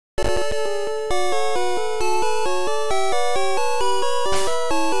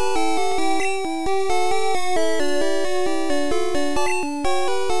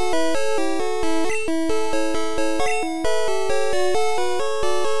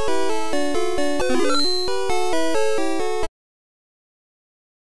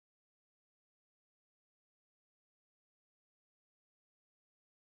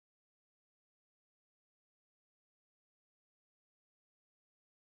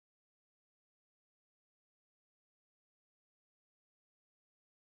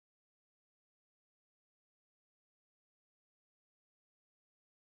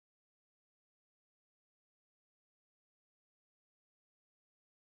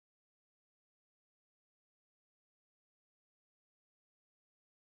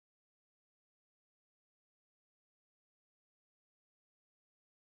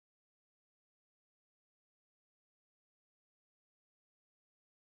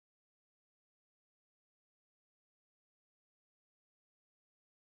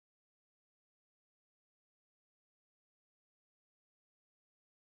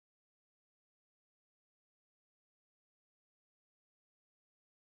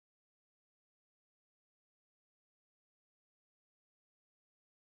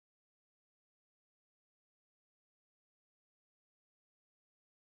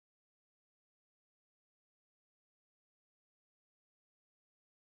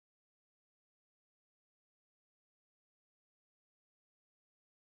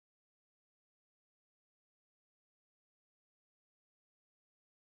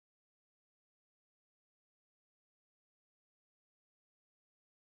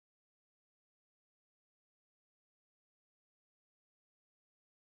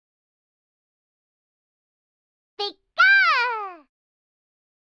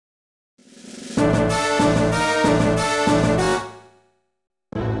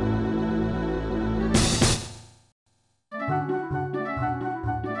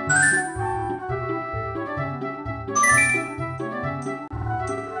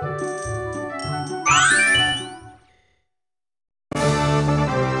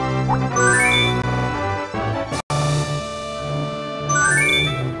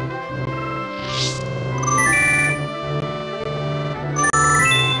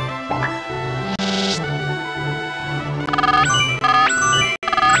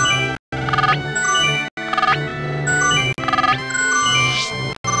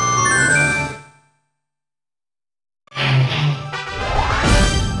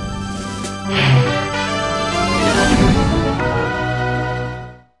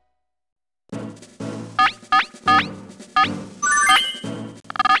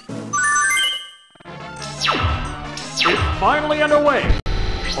finally underway.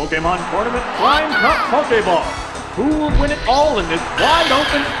 Pokemon Tournament Prime Cup Pokeball. Who will win it all in this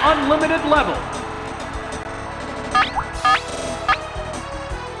wide-open, unlimited level?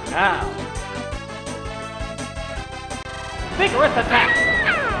 Now. Vigorous attack.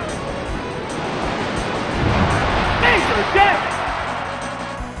 Major damage.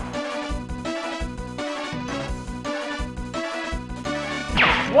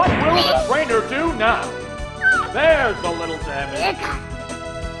 What will the trainer do now? There's a little damage.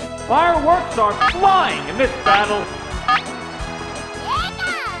 Fireworks are flying in this battle.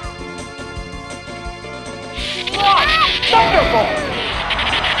 Thunderbolt!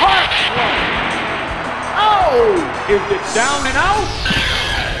 Heart Slug! Oh! Is it down and out?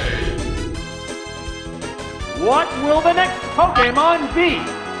 What will the next Pokemon be?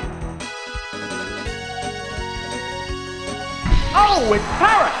 Oh, it's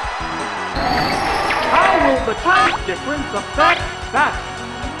Parrot! How will the type difference affect that?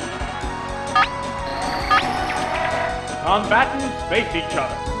 Combatants face each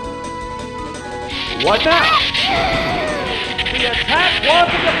other. What now? The attack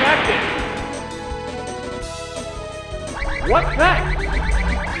wasn't effective. What's next?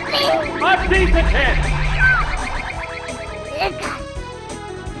 A decent hit.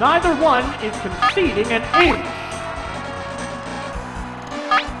 Neither one is conceding an inch.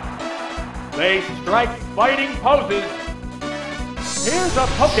 They strike fighting poses. Here's a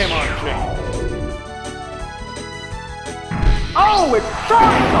Pokemon change. Oh, it's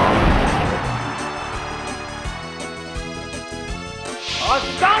Charizard! A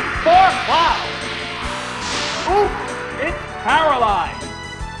Stun for Cloud! Oops, it's paralyzed.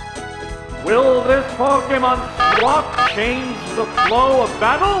 Will this Pokemon swap change the flow of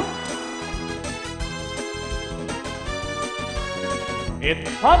battle? It's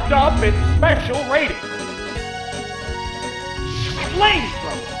pumped up its special rating.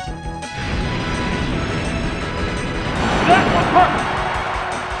 Flamethrower! That one hurt!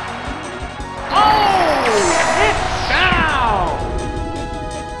 Oh! It's down!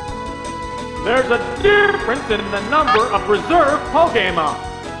 There's a difference in the number of reserve Pokemon.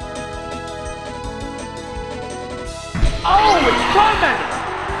 Oh, it's Charmander!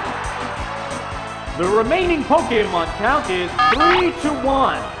 The remaining Pokemon count is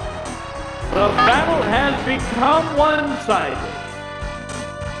 3-1. The battle has become one-sided.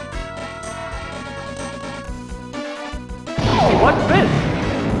 What's this?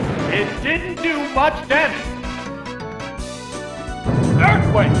 It didn't do much damage.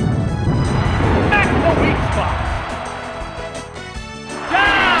 Earthquake! That's the weak spot.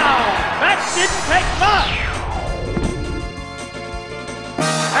 Down! That didn't take much.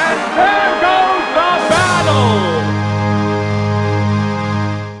 And there goes the battle!